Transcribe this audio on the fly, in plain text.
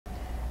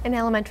An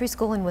elementary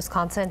school in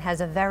Wisconsin has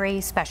a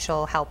very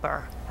special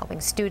helper, helping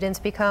students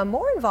become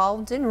more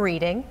involved in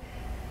reading.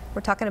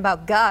 We're talking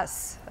about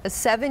Gus, a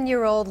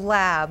 7-year-old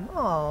lab.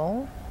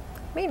 Oh,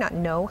 may not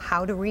know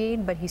how to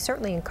read, but he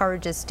certainly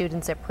encourages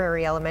students at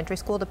Prairie Elementary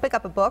School to pick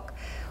up a book.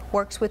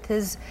 Works with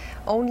his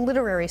own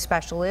literary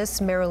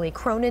specialist, Marilee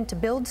Cronin, to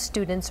build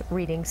students'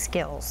 reading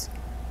skills.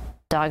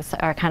 Dogs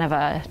are kind of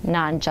a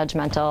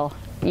non-judgmental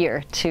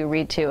ear to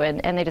read to,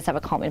 and they just have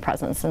a calming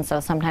presence. And so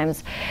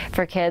sometimes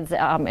for kids,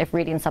 if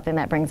reading something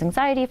that brings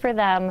anxiety for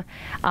them,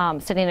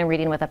 sitting and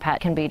reading with a pet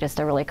can be just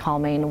a really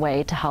calming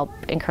way to help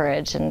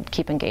encourage and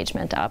keep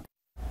engagement up.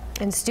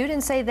 And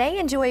students say they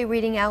enjoy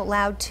reading out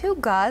loud to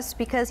Gus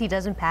because he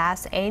doesn't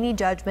pass any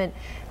judgment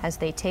as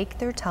they take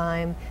their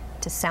time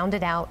to sound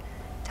it out.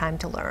 Time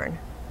to learn.